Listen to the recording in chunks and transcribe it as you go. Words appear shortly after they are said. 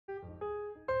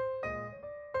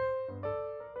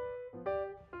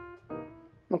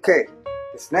Okay,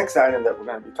 this next item that we're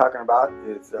going to be talking about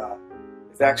is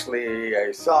actually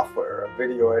a software, a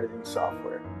video editing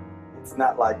software. It's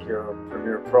not like your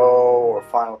Premiere Pro or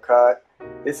Final Cut.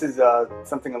 This is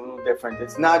something a little different.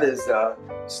 It's not as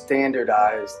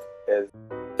standardized as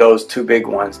those two big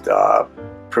ones, the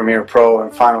Premiere Pro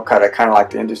and Final Cut. I kind of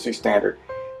like the industry standard.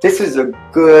 This is a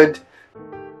good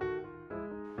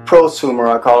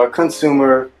prosumer, I call it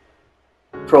consumer,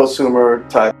 prosumer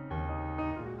type,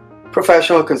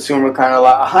 professional consumer, kind of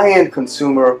like a high-end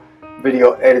consumer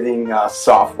video editing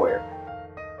software.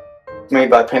 It's made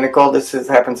by Pinnacle. This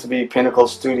happens to be Pinnacle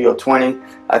Studio 20.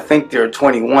 I think they're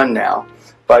 21 now,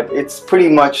 but it's pretty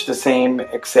much the same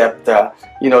except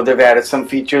you know, they've added some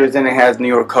features and it has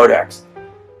newer codecs.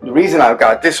 The reason I've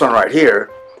got this one right here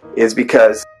is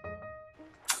because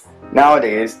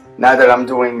nowadays, now that I'm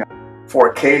doing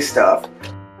 4K stuff,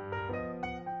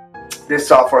 this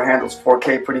software handles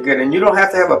 4K pretty good, and you don't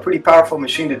have to have a pretty powerful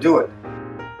machine to do it.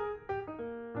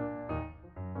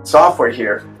 Software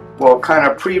here will kind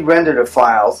of pre-render the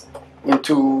files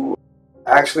into,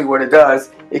 actually what it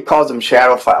does, it calls them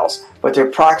shadow files, but they're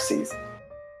proxies.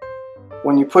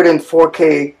 When you put in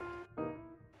 4K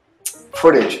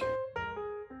footage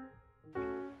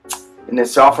in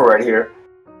this software right here,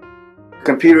 the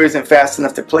computer isn't fast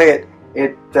enough to play it,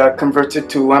 it converts it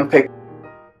to MPEG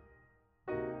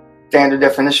standard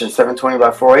definition, 720 by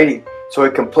 480, so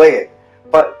it can play it,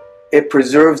 but it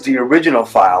preserves the original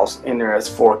files in there as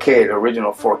 4K, the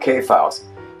original 4K files.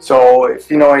 So if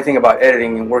you know anything about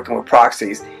editing and working with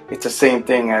proxies, it's the same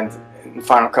thing as in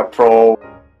Final Cut Pro,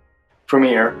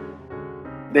 Premiere.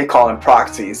 They call them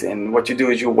proxies, and what you do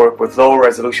is you work with low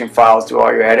resolution files, do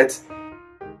all your edits,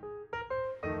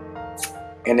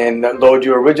 and then load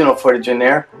your original footage in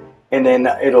there, and then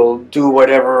it'll do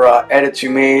whatever edits you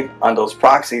made on those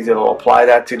proxies. It'll apply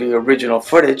that to the original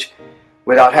footage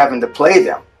without having to play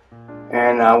them,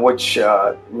 and which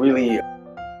really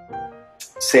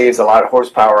saves a lot of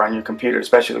horsepower on your computer,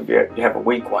 especially if you have a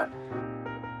weak one.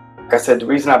 Like I said, the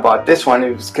reason I bought this one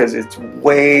is because it's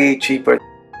way cheaper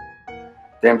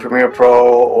than Premiere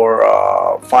Pro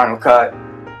or Final Cut,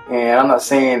 and I'm not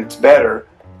saying it's better,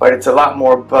 but it's a lot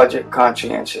more budget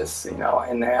conscientious, you know,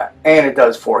 and it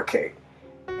does 4K,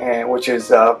 and which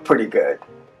is pretty good.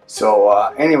 So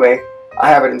anyway, I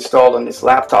have it installed on this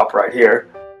laptop right here.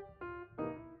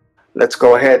 Let's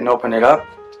go ahead and open it up.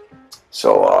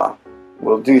 So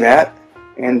we'll do that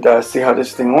and see how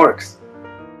this thing works.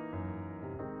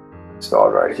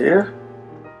 Installed right here.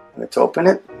 Let's open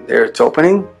it. There, it's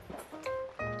opening,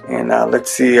 and let's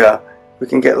see. We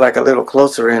can get like a little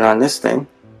closer in on this thing,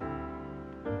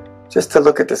 just to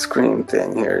look at the screen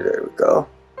thing here. There we go.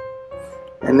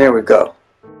 And there we go.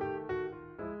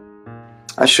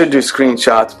 I should do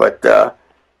screenshots, but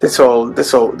this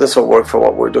will work for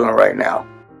what we're doing right now.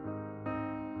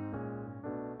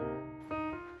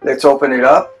 Let's open it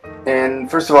up, and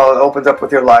first of all, it opens up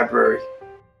with your library.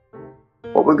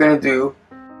 What we're gonna do,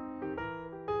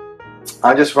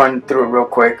 I'll just run through it real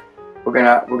quick. We're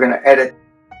gonna edit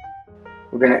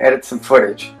some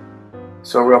footage.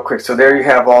 So real quick, so there you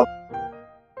have all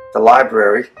the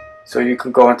library, so you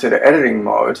can go into the editing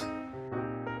mode.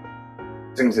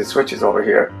 As soon as it switches over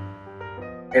here,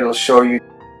 it'll show you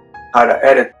how to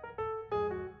edit.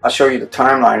 I'll show you the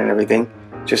timeline and everything,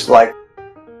 just like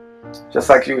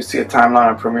you would see a timeline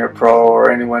on Premiere Pro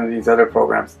or any one of these other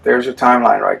programs. There's your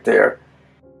timeline right there.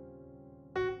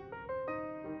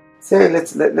 Say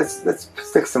let's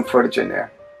stick some footage in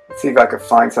there. Let's see if I can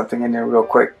find something in there real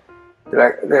quick.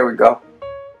 There we go.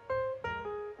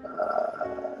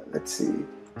 Let's see.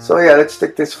 So yeah, let's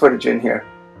stick this footage in here.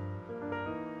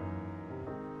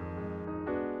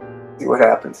 See what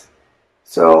happens.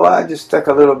 So I just stuck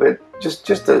a little bit, just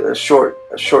a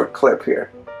short clip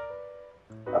here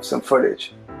of some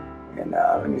footage, and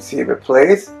let me see if it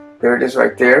plays. There it is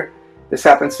right there. This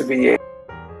happens to be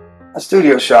a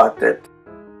studio shot that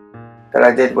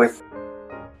I did with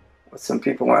some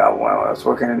people when I was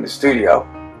working in the studio.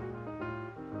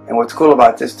 And what's cool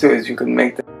about this too is you can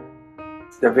make the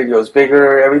videos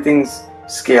bigger. Everything's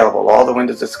scalable. All the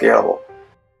windows are scalable.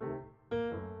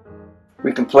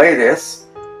 We can play this,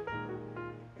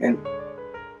 and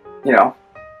you know,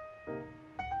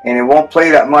 and it won't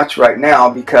play that much right now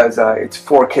because it's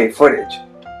 4K footage.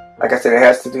 Like I said, it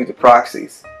has to do the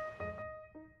proxies.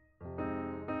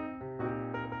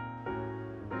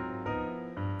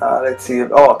 Let's see.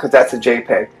 Oh, because that's a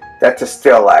JPEG. That's a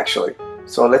still actually.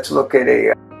 So let's look at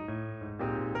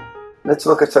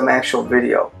some actual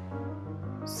video.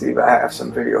 See if I have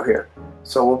some video here.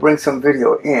 So we'll bring some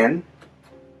video in.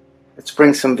 Let's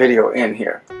bring some video in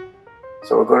here.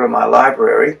 So we'll go to my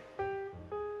library.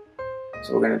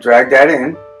 So we're going to drag that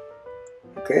in.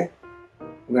 Okay.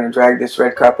 We're going to drag this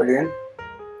red carpet in.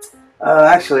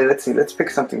 Actually, let's see. Let's pick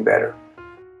something better.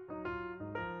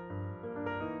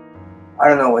 I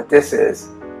don't know what this is.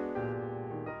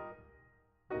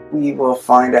 We will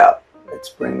find out. Let's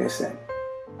bring this in.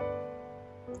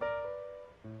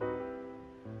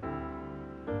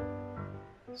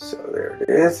 So there it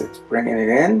is. It's bringing it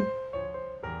in.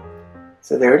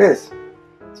 So there it is.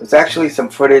 So it's actually some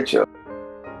footage of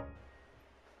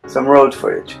some road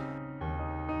footage.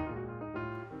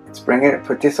 Let's bring it and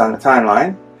put this on the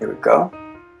timeline. Here we go.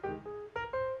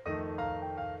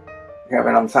 We have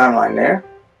it on the timeline there.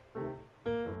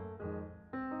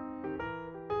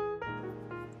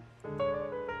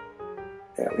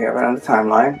 There we have it on the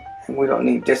timeline, and we don't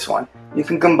need this one. You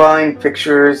can combine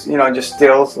pictures, you know, just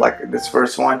stills like this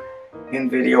first one, in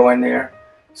video in there.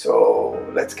 So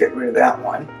let's get rid of that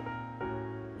one.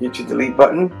 Hit your delete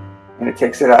button, and it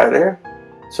takes it out of there.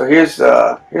 So here's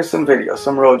some video,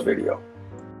 some road video.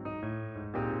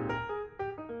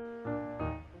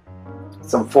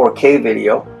 Some 4K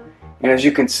video, and as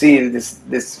you can see,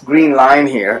 this green line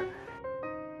here,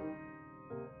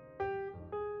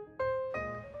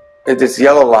 this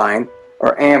yellow line,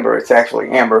 or amber, it's actually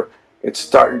amber, it's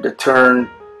starting to turn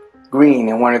green,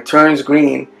 and when it turns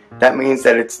green, that means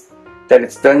that it's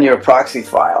done your proxy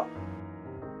file.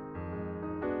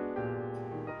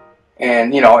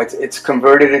 And you know, it's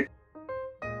converted it,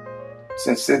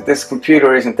 since this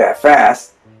computer isn't that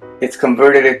fast, it's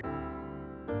converted it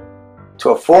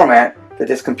to a format that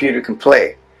this computer can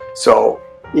play. So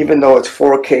even though it's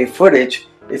 4K footage,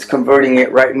 it's converting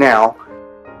it right now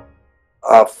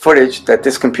footage that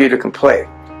this computer can play.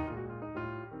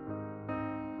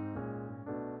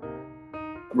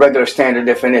 Regular standard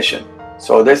definition.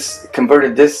 So this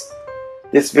converted this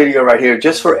video right here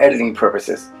just for editing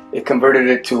purposes. It converted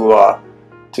it to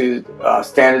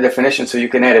standard definition so you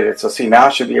can edit it. So see, now I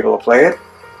should be able to play it,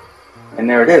 and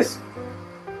there it is.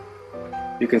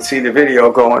 You can see the video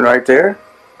going right there,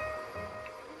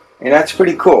 and that's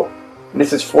pretty cool. And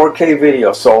this is 4K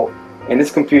video, so, and this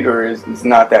computer is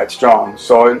not that strong,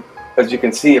 so as you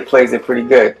can see, it plays it pretty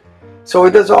good. So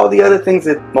it does all the other things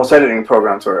that most editing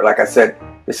programs are. Like I said,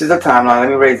 this is a timeline. Let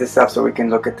me raise this up so we can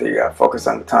look at the focus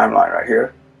on the timeline right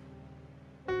here.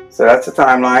 So that's the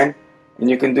timeline, and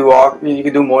you can do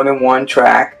more than one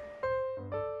track.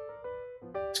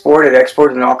 Export it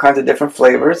in all kinds of different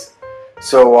flavors.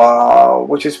 So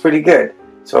which is pretty good.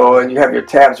 So you have your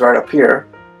tabs right up here.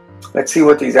 Let's see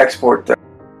what these export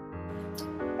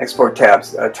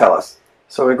tabs tell us.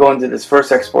 So we go into this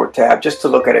first export tab just to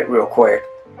look at it real quick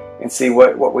and see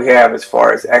what we have as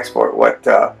far as export, what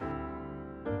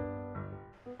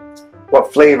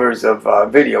flavors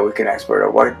of video we can export, or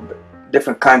what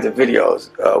different kinds of videos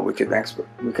we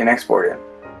can export in.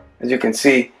 As you can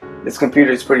see, this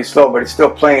computer is pretty slow, but it's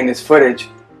still playing this footage,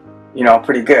 you know,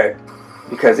 pretty good,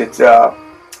 because it's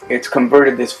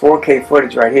converted this 4K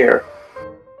footage right here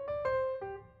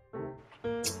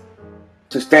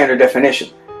to standard definition.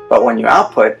 But when you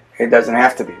output, it doesn't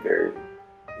have to be very,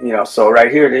 you know. So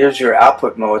right here, there's your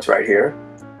output modes right here.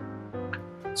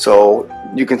 So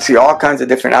you can see all kinds of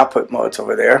different output modes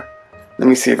over there. Let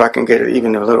me see if I can get it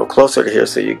even a little closer to here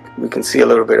so we can see a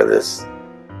little bit of these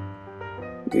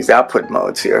output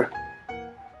modes here.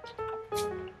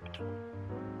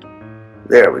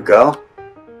 There we go.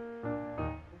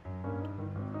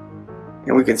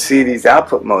 And we can see these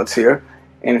output modes here.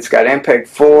 And it's got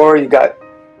MPEG-4, you got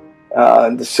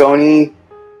the Sony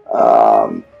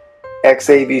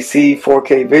XAVC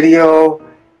 4K video.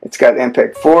 It's got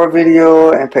MPEG-4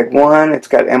 video, MPEG-1. It's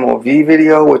got MOV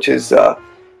video, which is your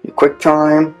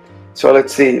QuickTime. So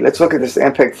let's see. Let's look at this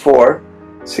MPEG-4.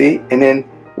 See? And then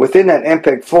within that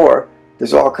MPEG-4,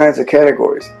 there's all kinds of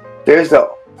categories. There's the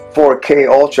 4K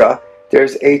Ultra.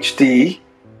 There's HD.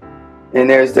 And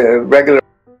there's the regular.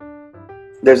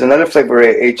 There's another flavor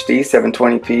of HD,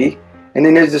 720p. And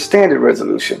then there's the standard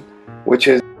resolution, which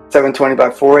is 720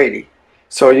 by 480.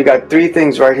 So you got three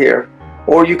things right here.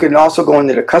 Or you can also go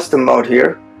into the custom mode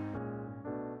here,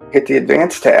 hit the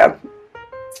advanced tab,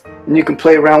 and you can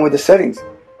play around with the settings,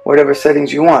 whatever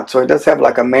settings you want. So it does have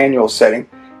like a manual setting,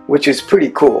 which is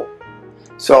pretty cool.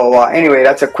 So anyway,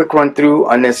 that's a quick run through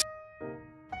on this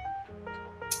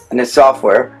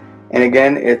software. And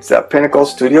again, it's Pinnacle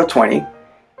Studio 20,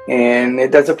 and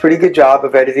it does a pretty good job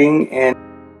of editing and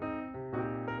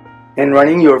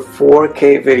running your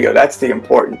 4K video. That's the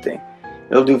important thing.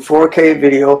 It'll do 4K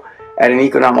video at an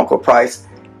economical price,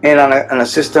 and on a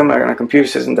system, or on a computer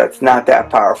system that's not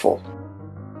that powerful.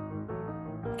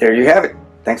 There you have it.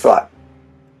 Thanks a lot.